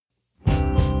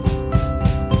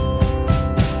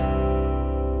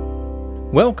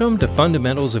Welcome to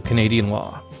Fundamentals of Canadian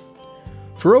Law.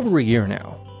 For over a year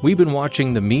now, we've been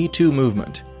watching the Me Too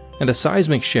movement and a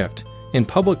seismic shift in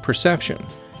public perception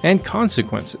and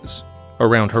consequences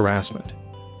around harassment.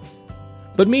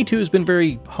 But Me Too has been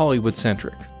very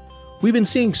Hollywood-centric. We've been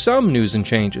seeing some news and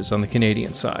changes on the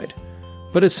Canadian side,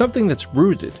 but as something that's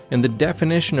rooted in the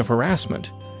definition of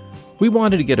harassment, we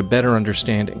wanted to get a better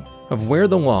understanding of where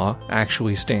the law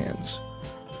actually stands.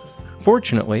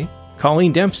 Fortunately,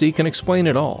 Colleen Dempsey can explain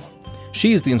it all.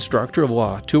 She's the instructor of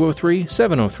Law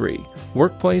 203-703,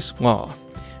 Workplace Law,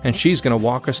 and she's going to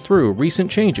walk us through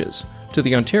recent changes to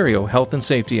the Ontario Health and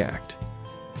Safety Act.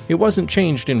 It wasn't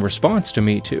changed in response to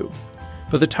Me Too,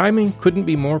 but the timing couldn't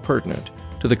be more pertinent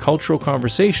to the cultural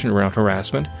conversation around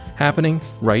harassment happening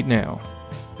right now.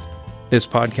 This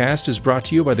podcast is brought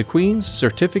to you by the Queen's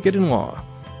Certificate in Law,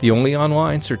 the only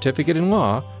online certificate in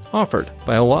law offered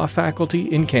by a law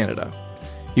faculty in Canada.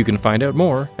 You can find out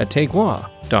more at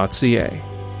takelaw.ca.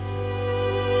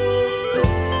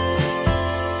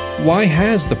 Why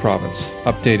has the province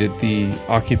updated the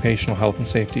occupational health and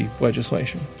safety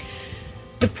legislation?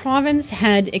 The province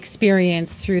had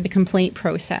experienced through the complaint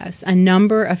process a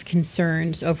number of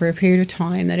concerns over a period of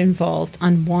time that involved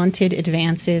unwanted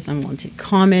advances, unwanted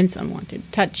comments, unwanted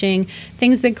touching,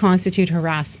 things that constitute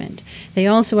harassment. They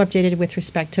also updated with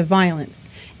respect to violence.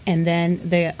 And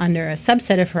then under a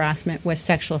subset of harassment was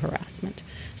sexual harassment.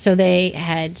 So they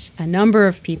had a number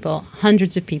of people,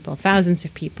 hundreds of people, thousands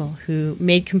of people who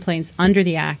made complaints under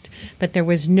the Act, but there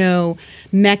was no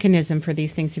mechanism for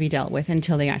these things to be dealt with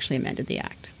until they actually amended the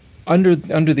Act. Under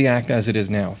the Act as it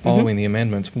is now, following the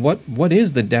amendments, what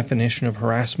is the definition of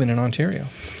harassment in Ontario?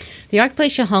 The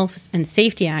Occupational Health and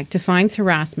Safety Act defines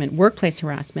harassment, workplace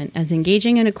harassment, as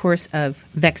engaging in a course of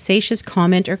vexatious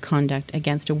comment or conduct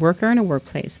against a worker in a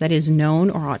workplace that is known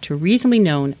or ought to reasonably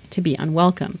known to be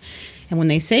unwelcome. And when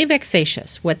they say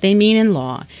vexatious, what they mean in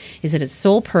law is that its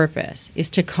sole purpose is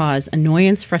to cause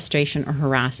annoyance, frustration, or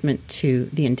harassment to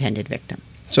the intended victim.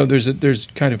 So there's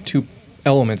kind of two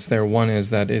elements there. One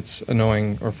is that it's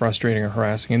annoying or frustrating or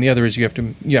harassing, and the other is you have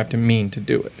to mean to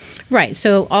do it. Right.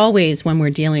 So always when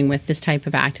we're dealing with this type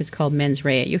of act, it's called mens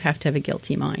rea. You have to have a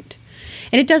guilty mind.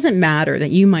 And it doesn't matter that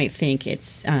you might think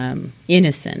it's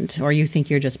innocent or you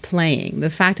think you're just playing. The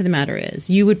fact of the matter is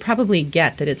you would probably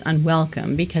get that it's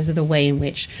unwelcome because of the way in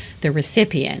which the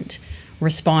recipient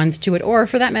responds to it, or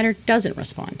for that matter, doesn't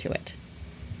respond to it.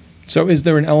 So is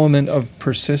there an element of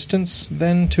persistence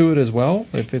then to it as well?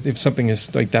 If something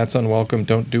is like that's unwelcome,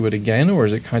 don't do it again? Or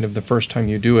is it kind of the first time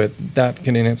you do it, that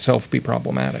can in itself be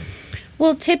problematic?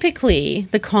 Well, typically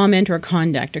the comment or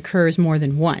conduct occurs more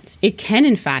than once. It can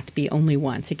in fact be only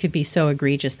once. It could be so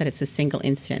egregious that it's a single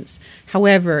instance.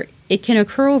 However, it can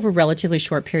occur over relatively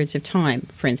short periods of time.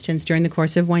 For instance, during the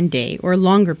course of one day or a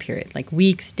longer period, like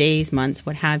weeks, days, months,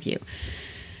 what have you.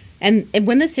 And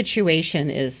when the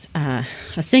situation is a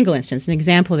single instance, an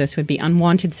example of this would be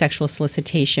unwanted sexual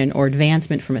solicitation or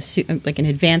advancement from like an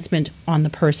advancement on the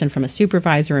person from a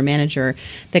supervisor or manager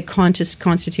that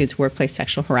constitutes workplace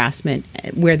sexual harassment,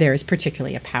 where there is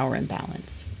particularly a power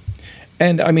imbalance.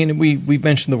 And I mean, we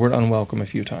mentioned the word unwelcome a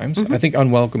few times. I think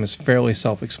unwelcome is fairly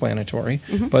self-explanatory,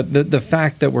 but the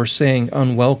fact that we're saying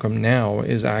unwelcome now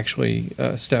is actually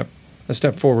a step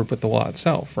forward with the law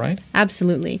itself, right?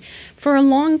 Absolutely. For a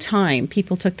long time,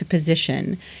 people took the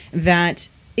position that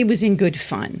it was in good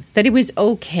fun, that it was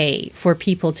okay for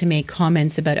people to make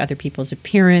comments about other people's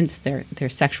appearance, their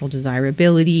sexual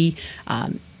desirability,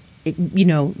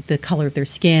 the color of their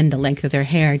skin, the length of their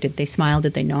hair. Did they smile?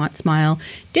 Did they not smile?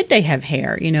 Did they have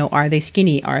hair? Are they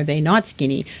skinny? Are they not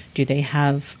skinny? Do they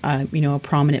have, a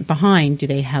prominent behind? Do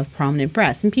they have prominent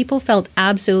breasts? And people felt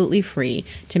absolutely free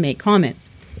to make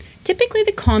comments. Typically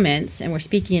the comments, and we're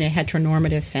speaking in a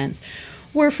heteronormative sense,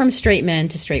 were from straight men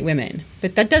to straight women.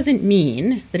 But that doesn't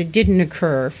mean that it didn't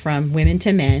occur from women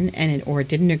to men, or it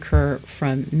didn't occur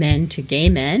from men to gay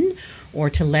men or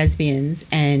to lesbians,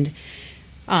 and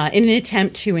in an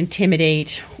attempt to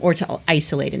intimidate or to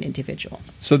isolate an individual.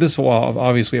 So this law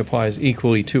obviously applies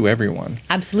equally to everyone.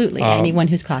 Absolutely, anyone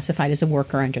who's classified as a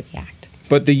worker under the Act.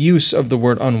 But the use of the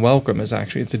word unwelcome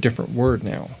it's a different word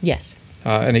now. Yes.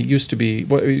 And it used to be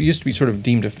sort of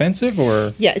deemed offensive,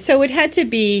 or? Yeah, so it had to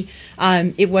be,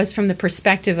 it was from the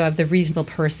perspective of the reasonable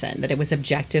person, that it was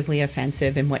objectively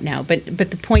offensive and what now. But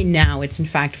the point now, it's in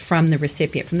fact from the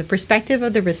recipient. From the perspective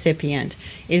of the recipient,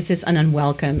 is this an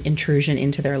unwelcome intrusion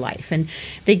into their life? And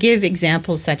they give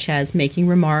examples such as making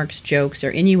remarks, jokes, or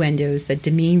innuendos that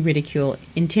demean, ridicule,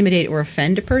 intimidate, or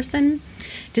offend a person,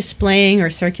 displaying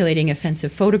or circulating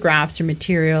offensive photographs or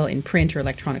material in print or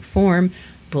electronic form,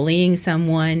 bullying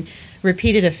someone,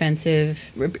 repeated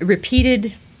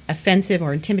offensive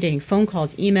or intimidating phone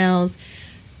calls, emails,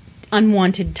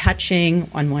 unwanted touching,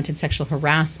 unwanted sexual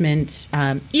harassment,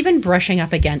 even brushing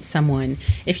up against someone.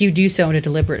 If you do so in a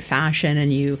deliberate fashion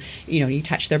and you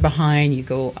touch their behind, you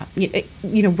go,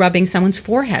 rubbing someone's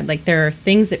forehead. Like, there are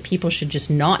things that people should just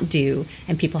not do,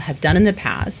 and people have done in the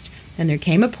past. And there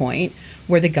came a point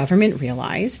where the government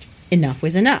realized enough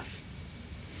was enough.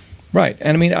 Right.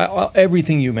 And I mean,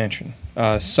 everything you mentioned,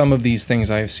 some of these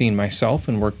things I have seen myself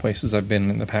in workplaces I've been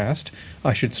in the past.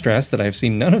 I should stress that I've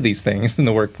seen none of these things in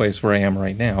the workplace where I am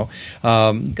right now.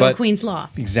 Go Queen's Law.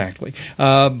 Exactly.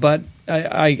 But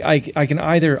I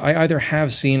either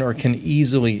have seen or can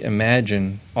easily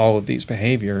imagine all of these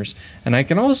behaviors, and I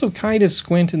can also kind of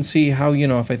squint and see how,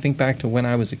 if I think back to when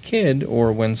I was a kid,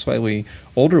 or when slightly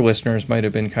older listeners might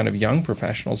have been kind of young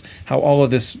professionals, how all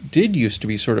of this did used to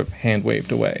be sort of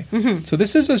hand-waved away. Mm-hmm. So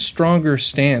this is a stronger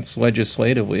stance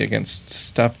legislatively against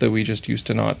stuff that we just used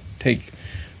to not take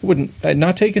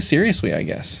as seriously, I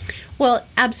guess. Well,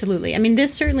 absolutely. I mean,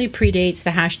 this certainly predates the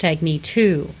hashtag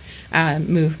 #MeToo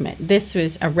movement. This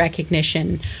was a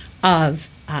recognition of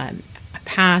a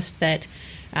past that,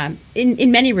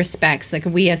 in many respects, like,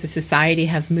 we as a society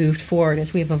have moved forward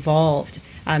as we have evolved.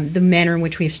 The manner in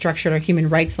which we've structured our human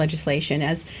rights legislation,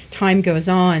 as time goes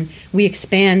on, we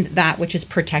expand that which is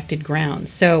protected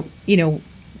grounds. So, to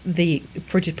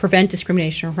prevent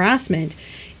discrimination or harassment,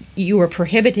 you are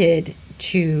prohibited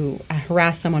to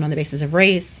harass someone on the basis of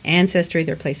race, ancestry,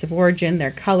 their place of origin, their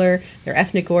color, their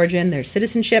ethnic origin, their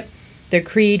citizenship, their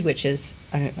creed, which is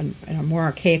a more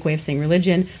archaic way of saying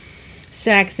religion,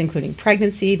 sex, including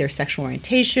pregnancy, their sexual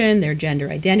orientation, their gender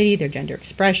identity, their gender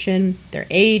expression, their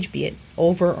age, be it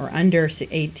over or under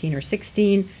 18 or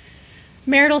 16,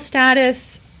 marital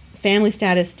status, family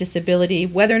status, disability,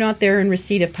 whether or not they're in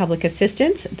receipt of public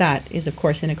assistance, that is, of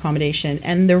course, an accommodation,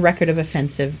 and the record of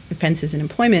offenses in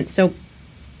employment. So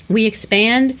we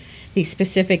expand these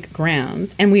specific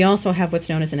grounds, and we also have what's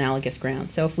known as analogous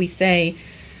grounds. So if we say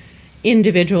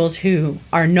individuals who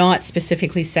are not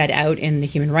specifically set out in the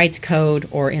Human Rights Code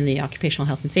or in the Occupational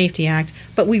Health and Safety Act,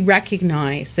 but we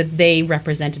recognize that they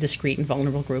represent a discrete and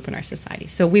vulnerable group in our society.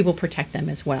 So we will protect them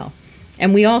as well.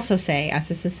 And we also say,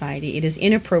 as a society, it is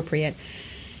inappropriate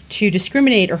to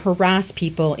discriminate or harass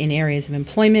people in areas of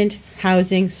employment,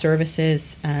 housing,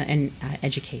 services, and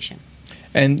education.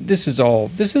 And this is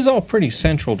all pretty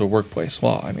central to workplace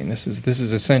law. I mean, this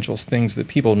is essential things that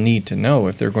people need to know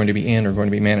if they're going to be in or going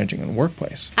to be managing in the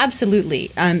workplace.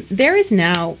 Absolutely. There is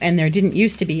now, and there didn't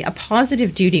used to be, a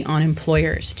positive duty on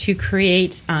employers to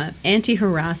create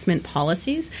anti-harassment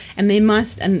policies, and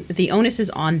the onus is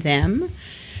on them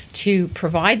to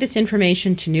provide this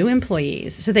information to new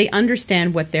employees so they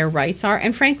understand what their rights are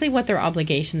and, frankly, what their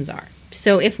obligations are.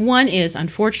 So if one is,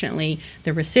 unfortunately,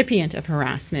 the recipient of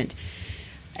harassment,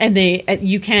 and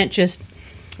you can't just,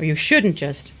 or you shouldn't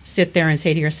just sit there and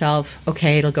say to yourself,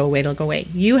 okay, it'll go away.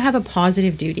 You have a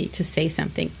positive duty to say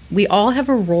something. We all have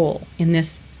a role in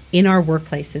this, in our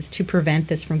workplaces, to prevent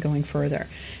this from going further.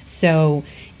 So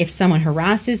if someone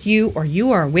harasses you, or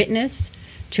you are a witness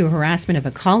to harassment of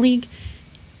a colleague,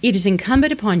 it is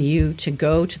incumbent upon you to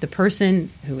go to the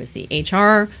person who is the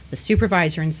HR, the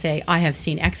supervisor, and say, I have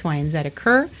seen X, Y, and Z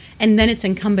occur, and then it's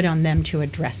incumbent on them to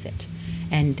address it.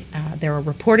 And there are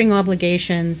reporting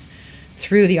obligations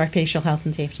through the Occupational Health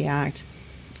and Safety Act,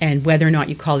 and whether or not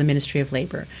you call the Ministry of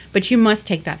Labor. But you must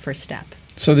take that first step.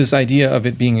 So this idea of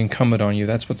it being incumbent on you,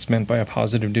 that's what's meant by a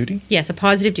positive duty? Yes, a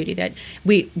positive duty, that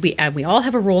we all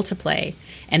have a role to play,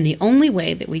 and the only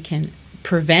way that we can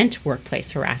prevent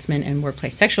workplace harassment and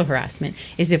workplace sexual harassment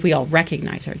is if we all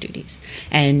recognize our duties.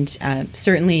 And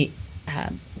certainly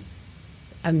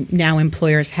now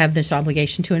employers have this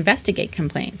obligation to investigate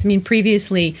complaints. I mean,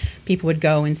 previously people would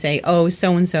go and say, oh,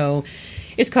 so-and-so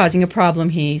is causing a problem.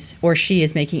 He or she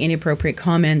is making inappropriate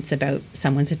comments about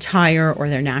someone's attire or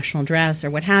their national dress or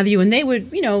what have you. And they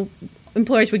would,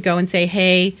 employers would go and say,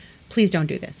 hey, please don't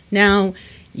do this. Now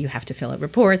you have to fill out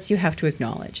reports, you have to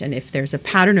acknowledge. And if there's a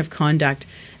pattern of conduct,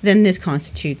 then this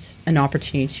constitutes an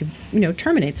opportunity to,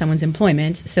 terminate someone's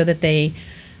employment so that they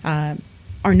are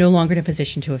no longer in a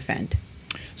position to offend.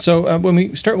 So when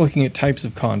we start looking at types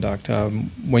of conduct,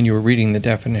 when you were reading the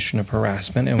definition of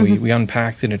harassment and we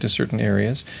unpacked it into certain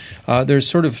areas, there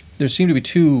seem to be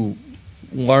two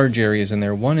large areas in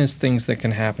there. One is things that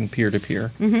can happen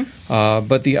peer-to-peer,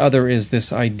 but the other is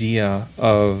this idea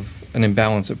of an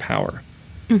imbalance of power,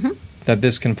 that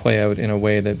this can play out in a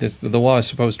way that the law is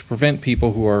supposed to prevent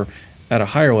people who are at a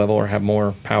higher level or have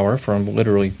more power from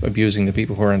literally abusing the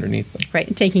people who are underneath them. Right,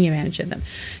 and taking advantage of them.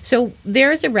 So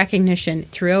there is a recognition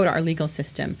throughout our legal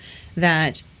system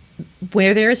that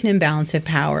where there is an imbalance of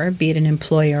power, be it an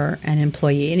employer and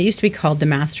employee, and it used to be called the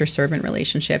master-servant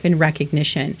relationship, in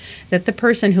recognition that the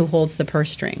person who holds the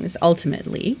purse strings,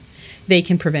 ultimately, they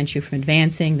can prevent you from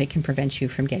advancing, they can prevent you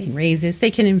from getting raises,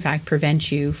 they can in fact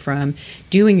prevent you from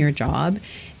doing your job.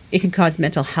 It can cause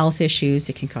mental health issues,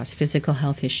 it can cause physical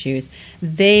health issues.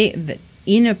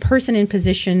 In a person in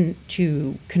position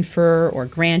to confer or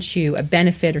grant you a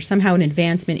benefit or somehow an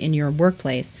advancement in your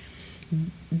workplace,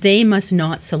 they must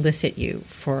not solicit you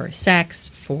for sex,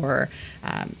 for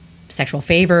sexual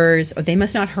favors, or they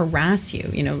must not harass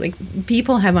you.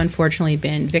 People have unfortunately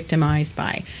been victimized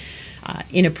by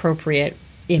inappropriate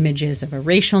images of a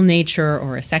racial nature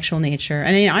or a sexual nature.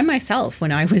 And I myself,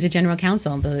 when I was a general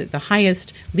counsel, the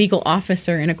highest legal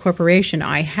officer in a corporation,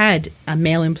 I had a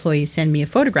male employee send me a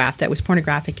photograph that was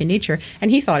pornographic in nature,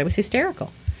 and he thought it was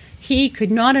hysterical. He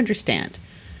could not understand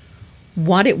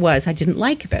what it was I didn't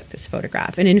like about this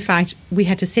photograph. And in fact, we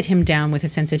had to sit him down with a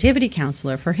sensitivity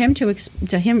counselor for him to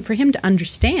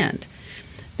understand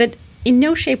that in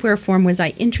no shape, way, or form was I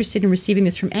interested in receiving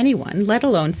this from anyone, let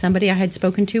alone somebody I had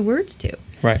spoken 2 words to.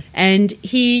 Right. And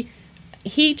he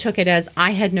took it as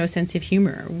I had no sense of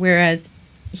humor, whereas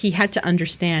he had to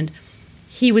understand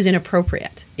he was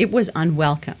inappropriate. It was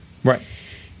unwelcome. Right.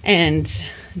 And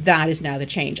that is now the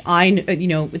change.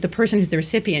 The person who's the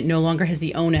recipient no longer has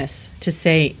the onus to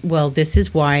say, well, this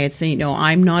is why it's,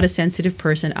 I'm not a sensitive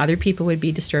person. Other people would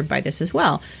be disturbed by this as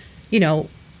well.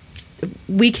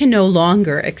 We can no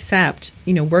longer accept,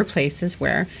 workplaces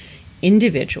where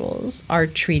individuals are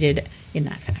treated in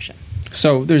that fashion.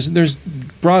 So there's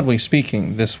broadly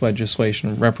speaking, this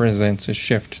legislation represents a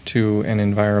shift to an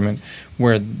environment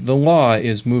where the law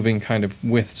is moving kind of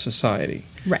with society.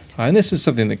 Right. And this is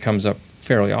something that comes up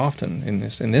fairly often in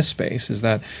this space, is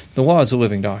that the law is a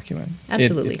living document.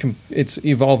 Absolutely. It's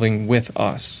evolving with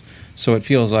us. So it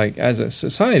feels like as a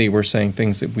society we're saying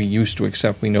things that we used to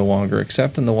accept we no longer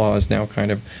accept, and the law is now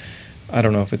kind of, I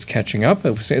don't know if it's catching up.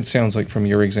 It sounds like from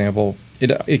your example,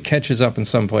 it catches up in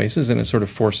some places and it sort of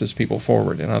forces people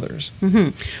forward in others.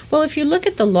 Mm-hmm. Well, if you look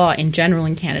at the law in general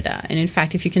in Canada, and in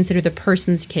fact, if you consider the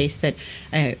person's case that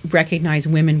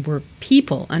recognized women were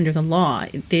people under the law,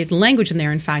 the language in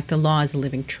there, in fact, the law is a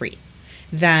living tree.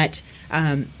 That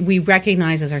we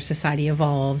recognize as our society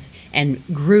evolves and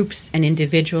groups and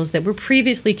individuals that were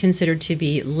previously considered to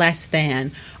be less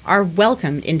than are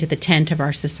welcomed into the tent of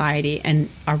our society and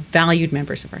are valued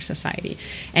members of our society.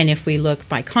 And if we look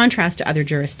by contrast to other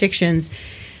jurisdictions,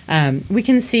 we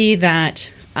can see that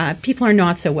people are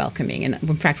not so welcoming. And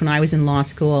in fact, when I was in law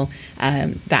school,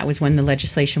 that was when the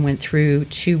legislation went through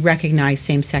to recognize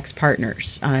same-sex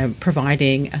partners,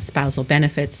 providing spousal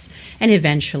benefits and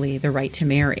eventually the right to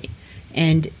marry.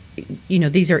 And,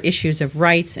 these are issues of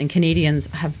rights, and Canadians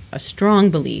have a strong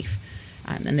belief,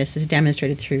 and this is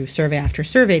demonstrated through survey after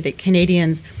survey, that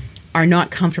Canadians are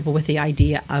not comfortable with the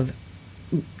idea of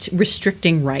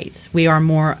restricting rights. We are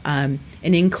more an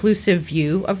inclusive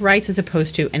view of rights as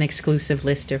opposed to an exclusive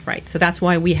list of rights. So that's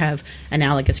why we have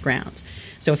analogous grounds.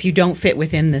 So if you don't fit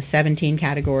within the 17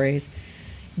 categories,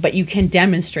 but you can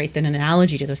demonstrate an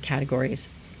analogy to those categories,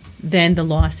 then the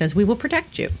law says we will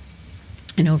protect you.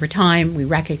 And over time, we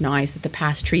recognize that the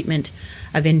past treatment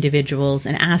of individuals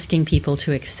and asking people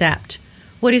to accept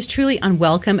what is truly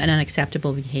unwelcome and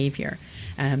unacceptable behavior.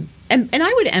 And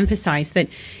I would emphasize that,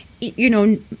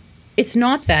 it's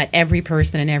not that every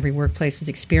person in every workplace was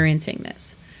experiencing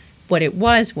this. What it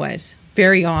was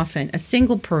very often a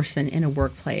single person in a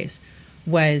workplace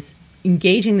was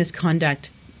engaging this conduct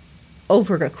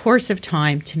over a course of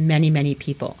time to many, many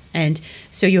people. And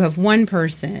so you have one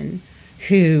person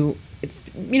who,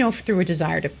 through a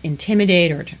desire to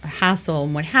intimidate or to hassle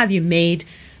and what have you, made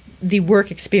the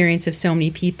work experience of so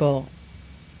many people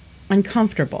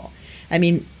uncomfortable. I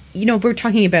mean, we're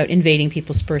talking about invading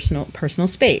people's personal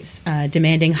space,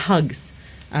 demanding hugs,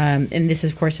 and this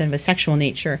is, of course, of a sexual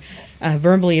nature,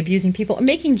 verbally abusing people,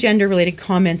 making gender-related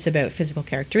comments about physical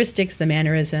characteristics, the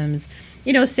mannerisms,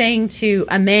 saying to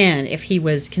a man if he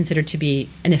was considered to be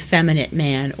an effeminate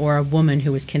man or a woman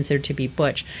who was considered to be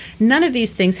butch. None of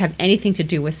these things have anything to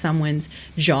do with someone's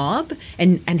job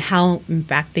and how, in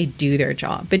fact, they do their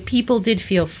job. But people did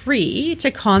feel free to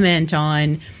comment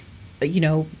on,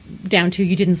 down to,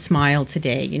 you didn't smile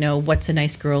today. What's a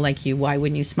nice girl like you? Why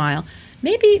wouldn't you smile?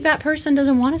 Maybe that person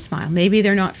doesn't want to smile. Maybe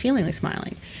they're not feeling like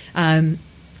smiling.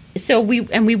 So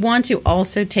we want to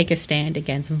also take a stand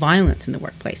against violence in the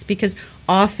workplace, because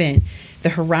often the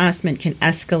harassment can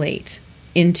escalate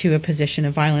into a position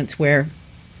of violence where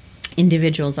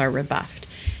individuals are rebuffed.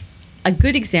 A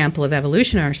good example of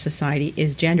evolution in our society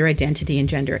is gender identity and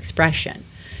gender expression.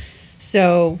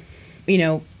 So,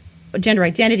 gender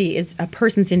identity is a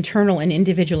person's internal and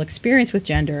individual experience with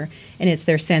gender, and it's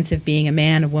their sense of being a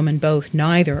man, a woman, both,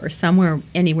 neither, or somewhere,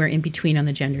 anywhere in between on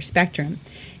the gender spectrum.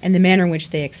 And the manner in which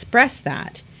they express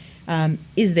that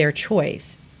is their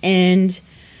choice. And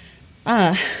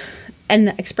the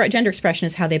gender expression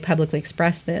is how they publicly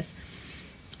express this.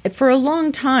 For a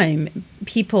long time,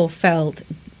 people felt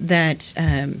that,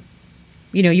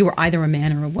 you were either a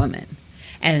man or a woman.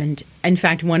 And in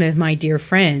fact, one of my dear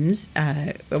friends,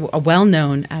 a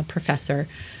well-known professor,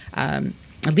 a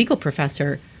legal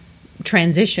professor,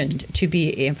 transitioned to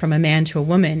be from a man to a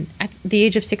woman at the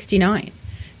age of 69.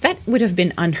 That would have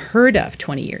been unheard of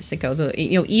 20 years ago.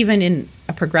 Even in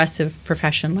a progressive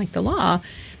profession like the law,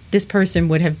 this person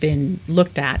would have been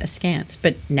looked at askance.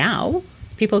 But now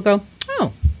people go,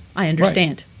 oh, I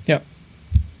understand. Right. Yeah.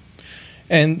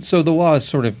 And so the law is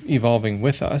sort of evolving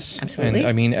with us. Absolutely. And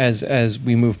I mean, as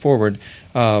we move forward,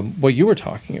 what you were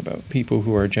talking about, people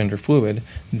who are gender fluid,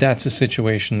 that's a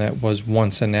situation that was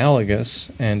once analogous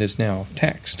and is now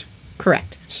text.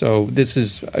 Correct. So this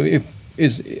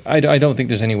I don't think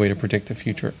there's any way to predict the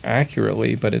future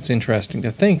accurately, but it's interesting to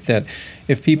think that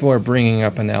if people are bringing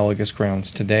up analogous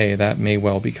grounds today, that may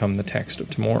well become the text of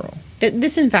tomorrow.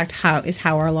 This, in fact, is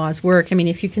how our laws work. I mean,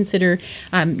 if you consider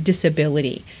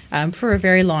disability, for a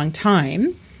very long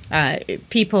time,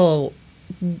 employers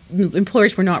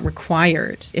were not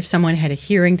required, if someone had a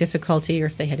hearing difficulty or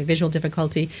if they had a visual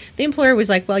difficulty, the employer was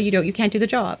like, well, you can't do the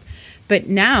job. But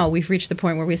now we've reached the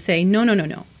point where we say,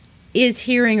 no. Is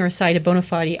hearing or sight a bona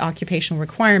fide occupational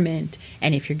requirement?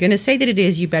 And if you're going to say that it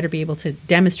is, you better be able to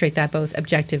demonstrate that both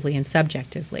objectively and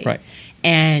subjectively. Right.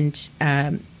 And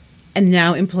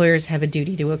now employers have a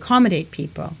duty to accommodate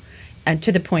people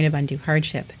to the point of undue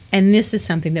hardship. And this is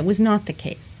something that was not the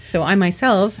case. So I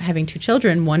myself, having two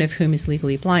children, one of whom is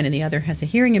legally blind and the other has a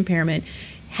hearing impairment,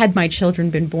 had my children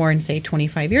been born, say,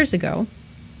 25 years ago,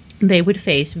 they would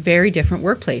face very different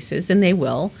workplaces than they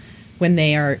will when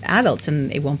they are adults, and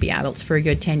they won't be adults for a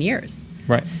good 10 years.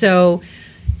 Right. So,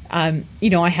 I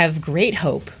have great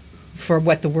hope for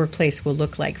what the workplace will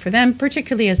look like for them,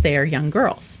 particularly as they are young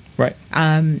girls. Right.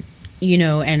 And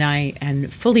I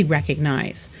fully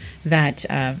recognize that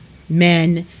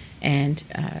men and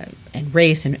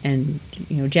race and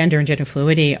gender and gender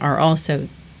fluidity are also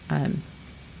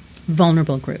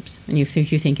vulnerable groups, and you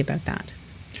think about that.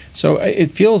 So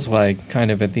it feels like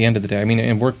kind of at the end of the day, I mean,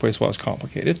 in workplace law is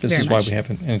complicated. This is why we have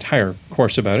an entire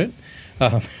course about it.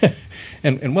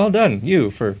 And well done,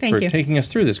 you, for taking us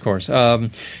through this course.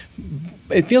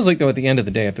 It feels like, though, at the end of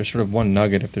the day, if there's sort of one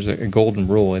nugget, if there's a golden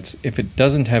rule, it's if it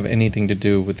doesn't have anything to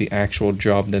do with the actual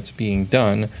job that's being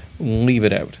done, leave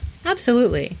it out.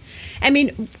 Absolutely. I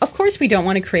mean, of course, we don't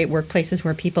want to create workplaces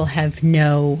where people have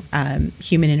no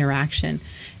human interaction.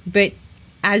 But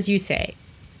as you say,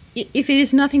 if it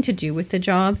is nothing to do with the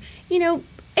job, err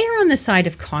on the side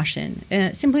of caution,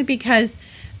 simply because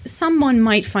someone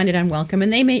might find it unwelcome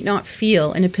and they may not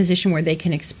feel in a position where they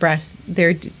can express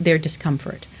their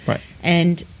discomfort. Right.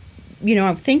 And,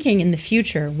 I'm thinking in the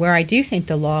future where I do think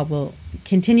the law will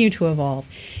continue to evolve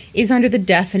is under the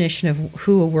definition of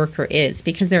who a worker is,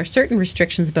 because there are certain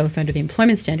restrictions both under the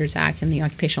Employment Standards Act and the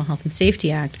Occupational Health and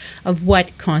Safety Act of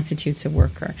what constitutes a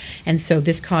worker. And so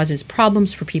this causes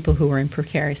problems for people who are in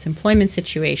precarious employment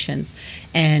situations,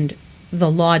 and the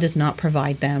law does not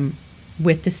provide them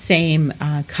with the same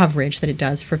coverage that it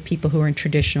does for people who are in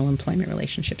traditional employment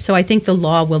relationships. So I think the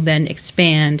law will then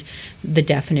expand the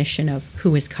definition of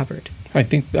who is covered. I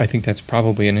think that's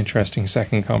probably an interesting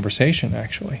second conversation,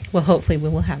 actually. Well, hopefully we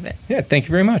will have it. Yeah, thank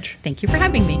you very much. Thank you for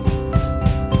having me.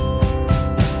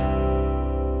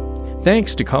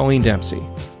 Thanks to Colleen Dempsey.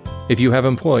 If you have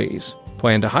employees,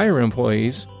 plan to hire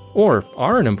employees, or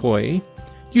are an employee,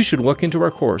 you should look into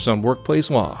our course on workplace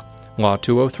law, Law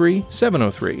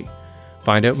 203-703.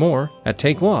 Find out more at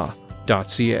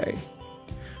takelaw.ca.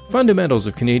 Fundamentals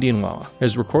of Canadian Law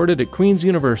is recorded at Queen's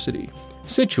University,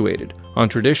 situated on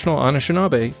traditional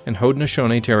Anishinaabe and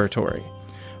Haudenosaunee territory.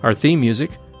 Our theme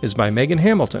music is by Megan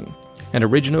Hamilton, and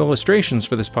original illustrations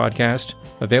for this podcast,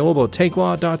 available at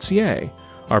takelaw.ca,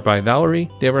 are by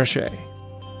Valerie Desrochers.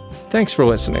 Thanks for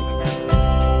listening.